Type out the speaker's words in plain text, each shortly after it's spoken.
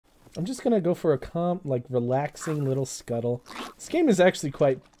I'm just gonna go for a like relaxing little scuttle. This game is actually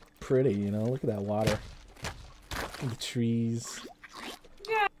quite pretty, you know. Look at that water, the trees.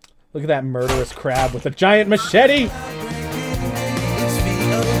 Yeah. Look at that murderous crab with a giant machete.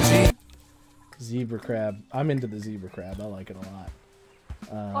 Zebra crab. I'm into the zebra crab. I like it a lot.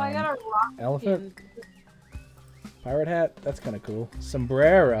 Oh, I got a rock Elephant. Pirate hat. That's kind of cool.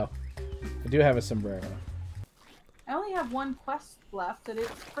 Sombrero. I do have a sombrero. I only have one quest left, and it's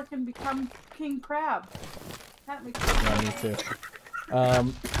freaking become King Crab. That makes sense. Yeah, me too.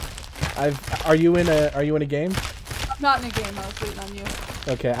 Are you in a game? I'm not in a game. I was waiting on you.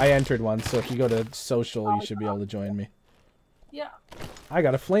 Okay, I entered one, so if you go to social, you should be able to join me. Yeah. I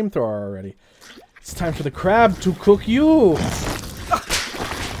got a flamethrower already. It's time for the crab to cook you.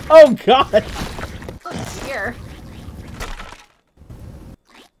 Oh God! Oh dear.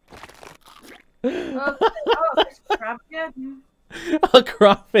 Oh, there's a crab again. A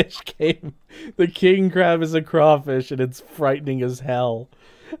crawfish came. The king crab is a crawfish, and it's frightening as hell.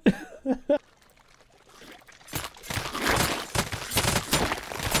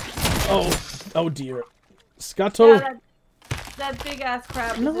 Oh dear. Scuttle. Yeah, that big ass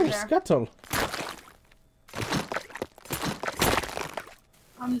crab is No, in there. scuttle.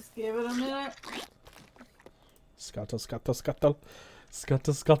 I'm just giving it a minute. Scuttle, scuttle, scuttle.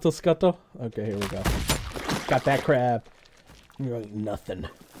 Scuttle, scuttle, scuttle. Okay, here we go. Got that crab. You're like nothing.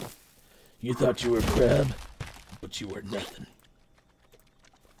 You thought you were a crab, but you were nothing.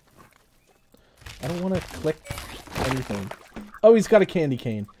 I don't want to click anything. Oh, he's got a candy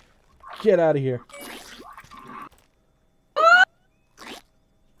cane. Get out of here.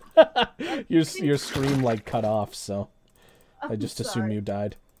 Your stream like cut off, so I just assume you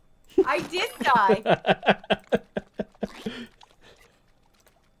died. I did die.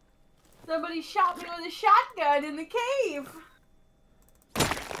 Somebody shot me with a shotgun in the cave.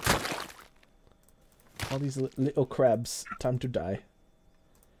 All these little crabs. Time to die.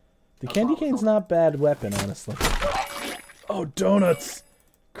 The candy cane's not a bad weapon, honestly. Oh, donuts!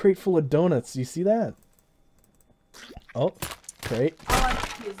 Crate full of donuts. You see that? Oh, crate.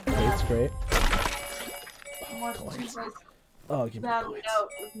 Crate's great. Oh, give me the points. Out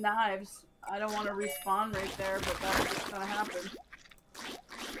with knives. I don't want to respawn right there, but that's what's gonna happen.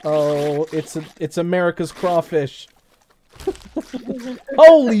 Oh, it's America's crawfish.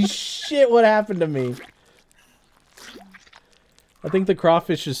 Holy shit! What happened to me? I think the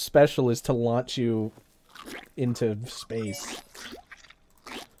crawfish's special is to launch you into space.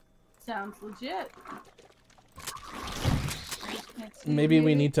 Sounds legit. Maybe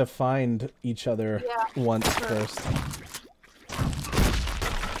we need to find each other once first.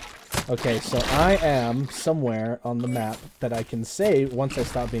 Okay, so I am somewhere on the map that I can save once I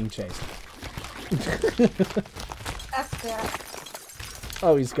stop being chased. That's fair.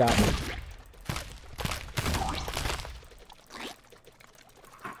 Oh, he's got me.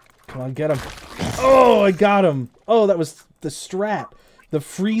 Come on, get him. Oh, I got him. Oh, that was the strat. The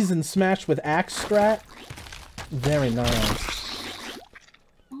freeze and smash with axe strat. Very nice.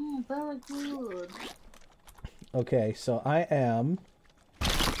 Oh, very good. Okay, so I am...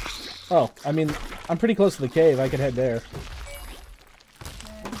 Oh, I mean, I'm pretty close to the cave. I could head there.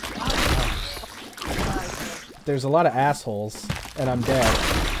 There's a lot of assholes, and I'm dead.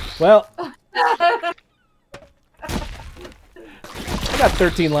 Well... I got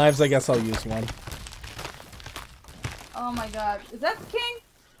 13 lives. I guess I'll use one. Oh my god. Is that the king?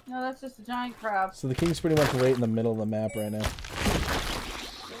 No, that's just a giant crab. So the king's pretty much right in the middle of the map right now.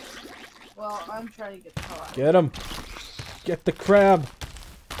 Well, I'm trying to get the hell out. Get him. Get the crab.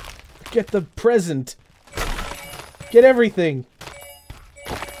 Get the present. Get everything.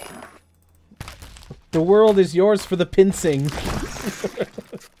 The world is yours for the pincing.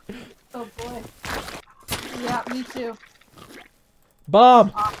 Oh boy. Yeah, me too.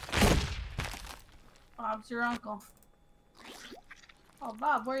 Bob! Bob's your uncle. Oh,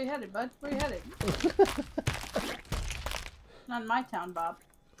 Bob, where are you headed, bud? Where are you headed? Not in my town, Bob.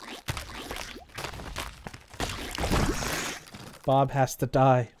 Bob has to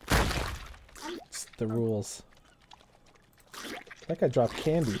die. It's the rules. That guy dropped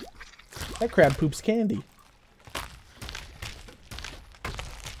candy. That crab poops candy.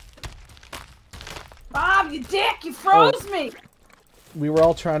 Bob, you dick! You froze me! We were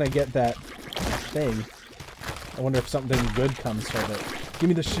all trying to get that thing. I wonder if something good comes from it. Give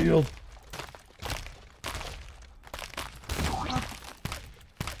me the shield.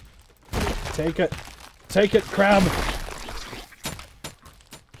 Take it. Take it, crab.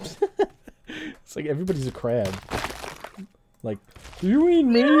 It's like everybody's a crab. Like, you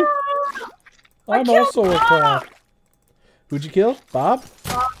mean me? I'm also a crab. Who'd you kill? Bob?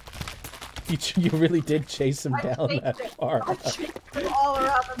 You really did chase him down that far. I chased him all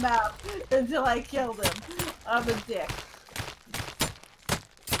around the map until I killed him. I'm a dick.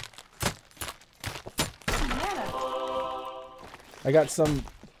 I got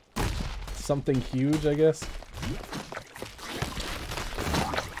something huge, I guess.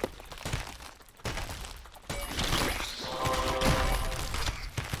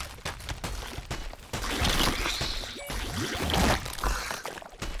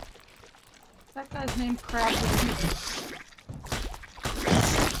 That guy's named Krabs.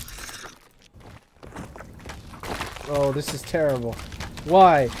 Oh, this is terrible.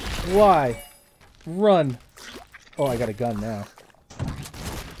 Why? Why? Run. Oh, I got a gun now.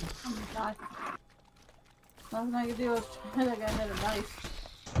 Oh my god. Nothing I can do is try that guy with a knife.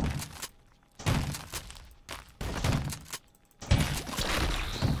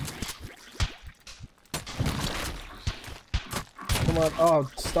 Come on. Oh,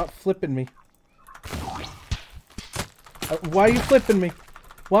 stop flipping me. Why are you flipping me?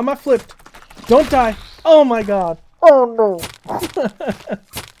 Why am I flipped? Don't die. Oh my god. Oh no.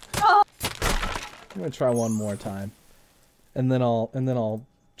 I'm gonna try one more time. And then I'll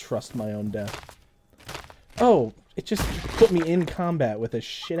trust my own death. Oh, it just put me in combat with a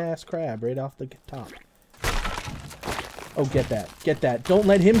shit-ass crab right off the top. Oh, get that. Get that. Don't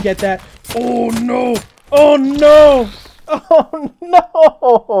let him get that. Oh no. Oh no. Oh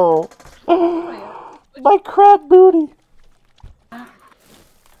no! My crab booty!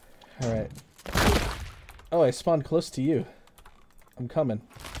 Alright. Oh, I spawned close to you. I'm coming.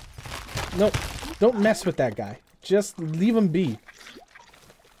 Nope. Don't mess with that guy. Just leave him be.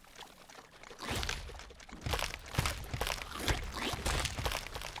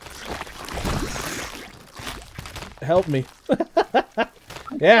 Help me.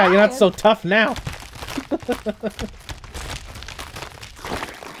 Yeah, you're not so tough now.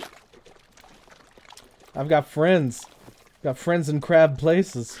 I've got friends. Got friends in crab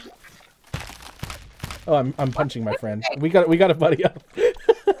places. Oh, I'm punching my friend. We got a buddy up.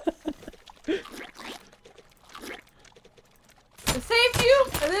 I saved you,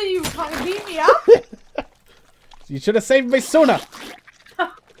 and then you fucking beat me up. You should have saved me sooner.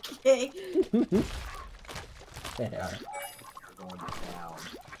 Okay. Yeah.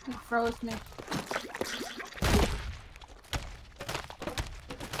 He froze me.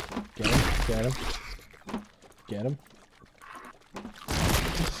 Get him. Get him. Get him.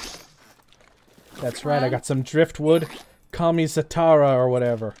 That's right, I got some driftwood. Kamisatara or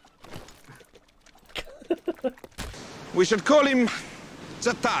whatever. We should call him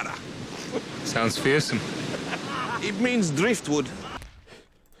Zatara. Sounds fearsome. It means driftwood.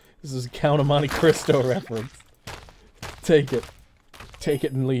 This is Count of Monte Cristo reference. Take it. Take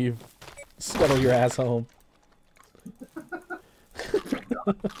it and leave. Scuttle your ass home.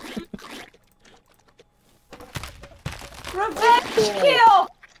 Revenge kill,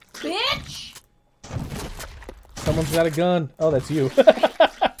 bitch! Someone's got a gun. Oh, that's you.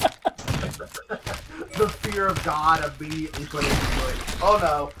 The fear of God immediately put into it. Oh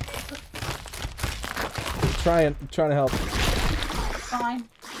no. trying to help. Fine.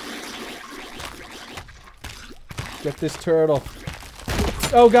 Get this turtle.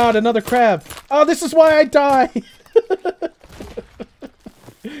 Oh god, another crab. Oh, this is why I die.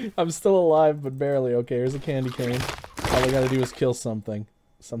 I'm still alive, but barely. Okay, here's a candy cane. All I gotta do is kill something.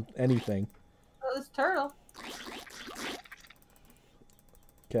 Anything. Oh, this turtle.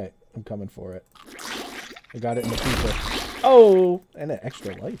 Okay, I'm coming for it. I got it in the future. Oh! And an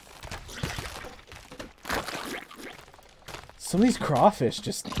extra life. Some of these crawfish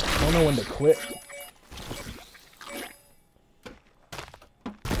just don't know when to quit.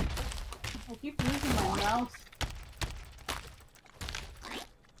 I keep losing my mouse.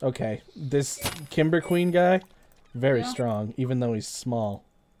 Okay, this Kimber Queen guy, very Yeah. strong, even though he's small.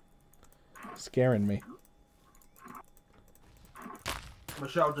 Scaring me.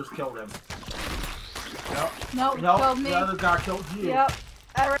 Michelle just killed him. Nope. Nope, Nope. killed me. The other guy killed you. Yep.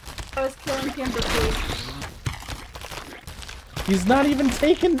 I was killing Kimberly. He's not even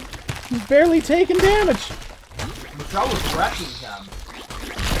taking... He's barely taking damage. Michelle was wrecking him.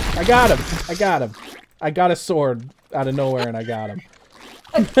 I got him. I got him. I got a sword out of nowhere and I got him.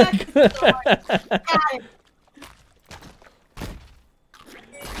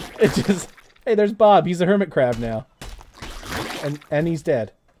 It just... Hey, there's Bob. He's a hermit crab now. And he's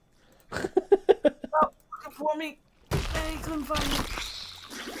dead. Oh, looking for me. And he couldn't find me.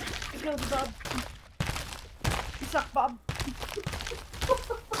 I killed Bob. You suck, Bob.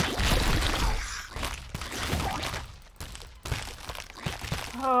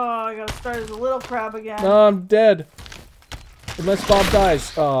 Oh, I gotta start as a little crab again. No, I'm dead. Unless Bob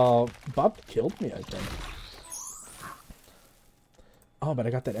dies. Bob killed me, I think. Oh, but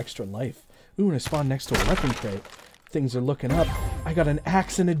I got that extra life. Ooh, and I spawned next to a weapon crate. Things are looking up. I got an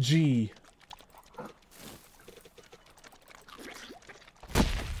axe and a G.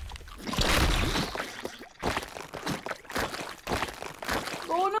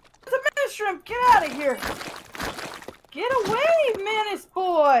 Oh no, it's a menace shrimp! Get out of here! Get away, menace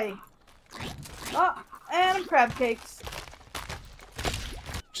boy! Oh, and crab cakes.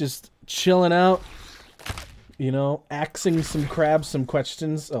 Just chilling out. You know, axing some crabs, some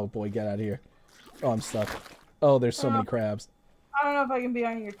questions. Oh boy, get out of here. Oh, I'm stuck. Oh, there's so many crabs. I don't know if I can be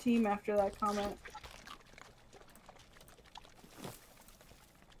on your team after that comment.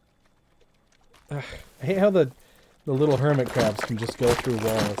 Ugh, I hate how the little hermit crabs can just go through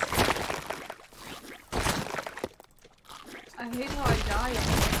walls. I hate how I die.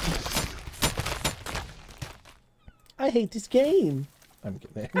 I hate this game. I'm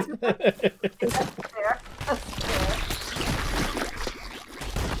kidding. That's fair. That's fair.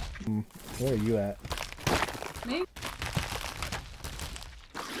 Where are you at? Me?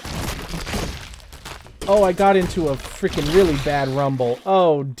 Oh, I got into a freaking really bad rumble.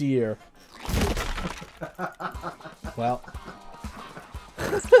 Oh, dear. Well.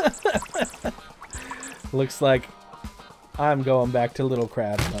 Looks like I'm going back to little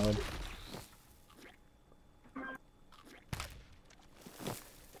crab mode.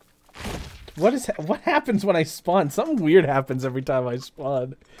 What happens when I spawn? Something weird happens every time I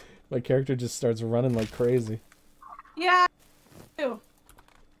spawn. My character just starts running like crazy. Yeah. I do.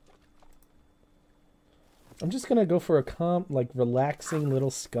 I'm just gonna go for a calm, like, relaxing little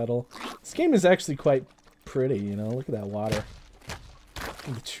scuttle. This game is actually quite pretty, you know? Look at that water. Look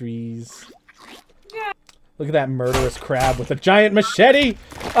at the trees. Yeah. Look at that murderous crab with a giant machete!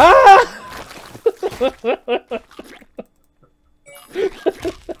 Ah!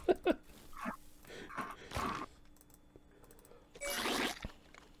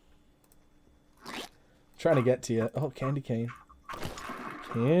 Trying to get to you. Oh, candy cane.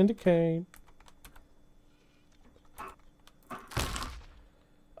 Candy cane.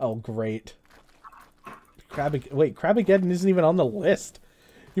 Oh, great. Wait, Crabageddon isn't even on the list.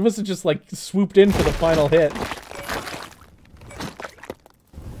 He must have just, like, swooped in for the final hit.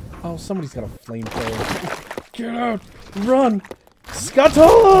 Oh, somebody's got a flamethrower. Get out! Run!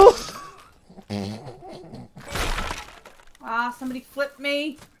 Scuttle! Ah, somebody flipped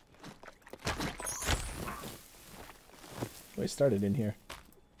me. I started in here.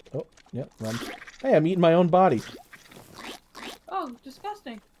 Oh, yep, run. Hey, I'm eating my own body. Oh,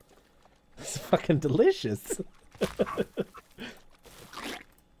 disgusting. It's fucking delicious.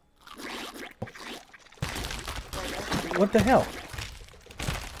 What the hell?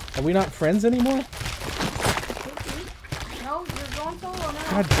 Are we not friends anymore? No, you're going solo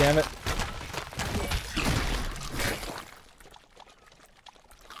now. God damn it.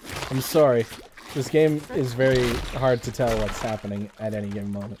 I'm sorry. This game is very hard to tell what's happening at any given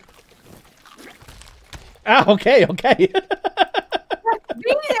moment. Ah, okay, okay. Beat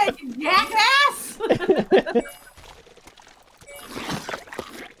it, you jackass!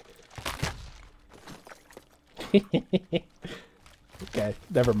 Okay,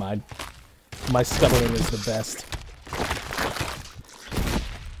 never mind. My scuttling is the best.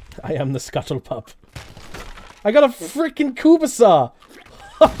 I am the scuttle pup. I got a freaking Kubasaw!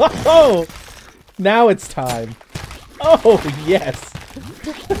 Oh! Now it's time. Oh, yes.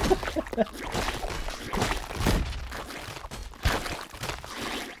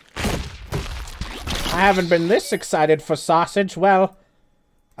 I haven't been this excited for sausage, well,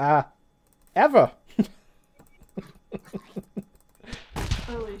 ever.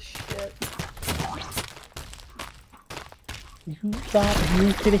 Holy shit. You thought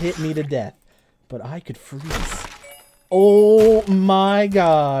you could hit me to death, but I could freeze. Oh my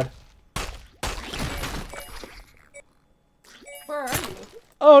god. Where are you?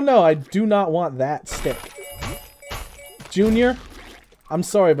 Oh no, I do not want that stick. Junior, I'm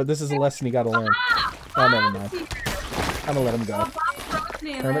sorry, but this is a lesson you gotta learn. Oh, never mind. I'm gonna let him go.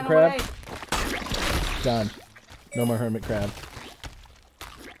 Hermit crab? Done. No more hermit crab.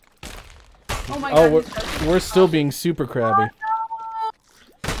 Oh my Oh, god. we're still being super crabby. Oh,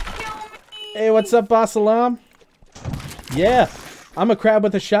 no. Kill me. Hey, what's up, Boss Alam? Yeah, I'm a crab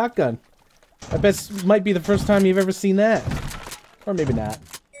with a shotgun. I bet this might be the first time you've ever seen that. Or maybe not.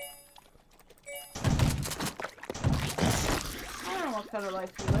 I don't know what kind of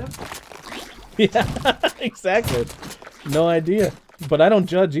life you live. Yeah, exactly. No idea. But I don't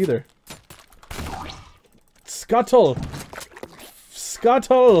judge either. Scuttle!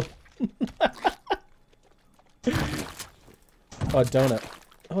 Scuttle! Oh, a donut.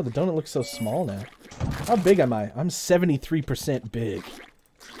 Oh, the donut looks so small now. How big am I? I'm 73% big.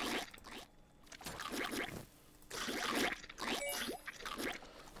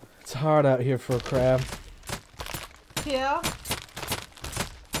 It's hard out here for a crab. Yeah.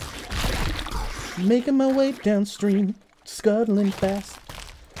 Making my way downstream, scuttling fast.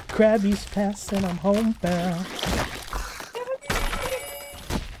 Crabbies pass and I'm homebound.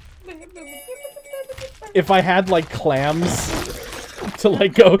 If I had like clams to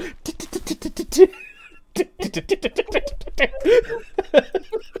like go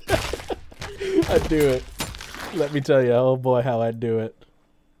I'd do it. Let me tell you, oh boy, how I'd do it.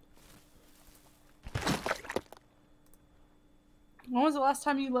 When was the last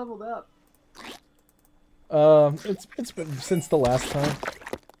time you leveled up? It's been since the last time.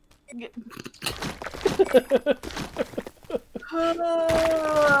 You're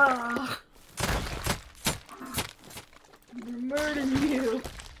murdering you.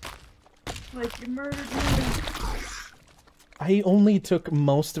 Like you murdered me. I only took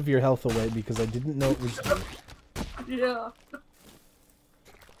most of your health away because I didn't know it was you. Yeah.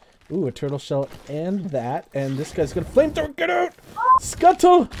 Ooh, a turtle shell and that, and this guy's gonna flamethrower. Get out!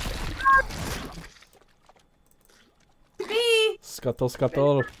 Scuttle! B! Scuttle,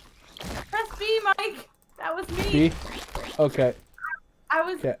 scuttle. Press B, Mike! That was me! B? Okay. I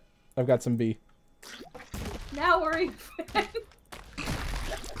was... Okay, I've got some B. Now we're even. I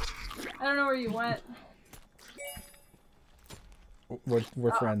don't know where you went.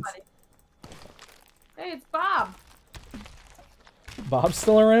 We're friends. Buddy. Hey, it's Bob! Bob's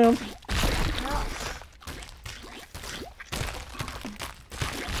still around? No.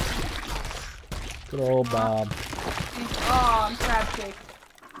 Good old Bob. Oh, I'm crab cake.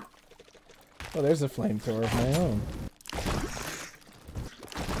 Oh, there's a flamethrower of my own.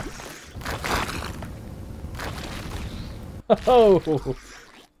 Oh!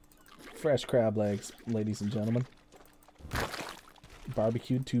 Fresh crab legs, ladies and gentlemen.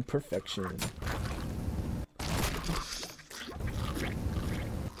 Barbecued to perfection.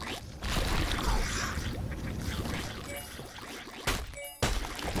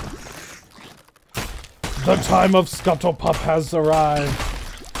 The time of Scuttlepup has arrived.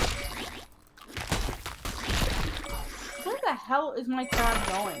 Where the hell is my crab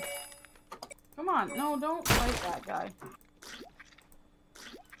going? Come on, no, don't fight that guy.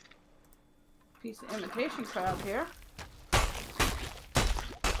 Piece of imitation crab here.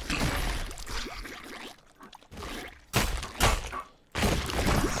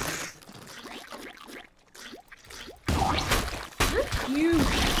 You're huge.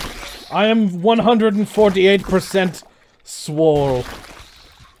 I am 148% swole.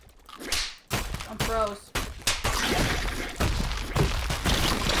 I'm froze.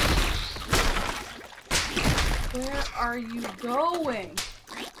 Where are you going?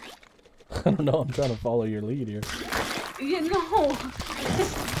 I don't know, I'm trying to follow your lead here. You know.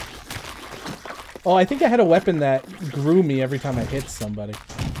 Oh, I think I had a weapon that grew me every time I hit somebody.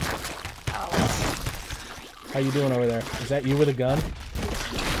 Oh. How you doing over there? Is that you with a gun?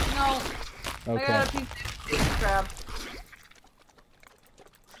 No. Okay. I got a piece of crab.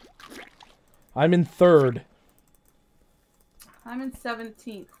 I'm in 3rd. I'm in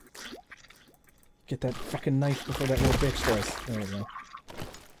 17th. Get that fucking knife before that little bitch does. There we go.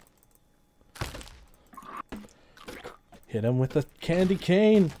 Hit him with the candy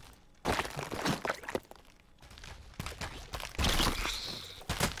cane.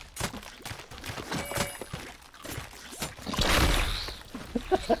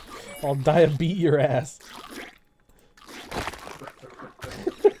 I'll die and beat your ass.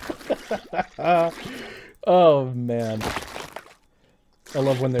 Oh man. I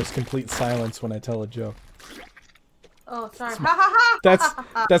love when there's complete silence when I tell a joke. Oh, sorry. Ha ha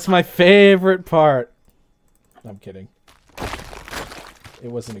ha! That's my favorite part. I'm kidding. It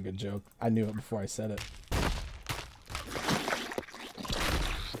wasn't a good joke. I knew it before I said it.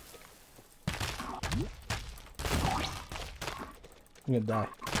 I'm gonna die.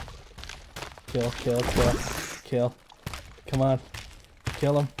 Kill, kill, kill, kill. Come on.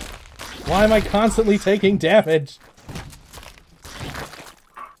 Kill him. Why am I constantly taking damage?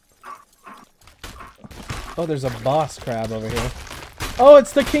 Oh, there's a boss crab over here. Oh,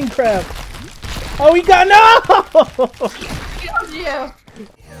 it's the king crab. Oh, he got no! Killed you.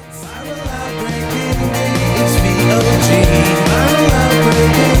 It's VOG.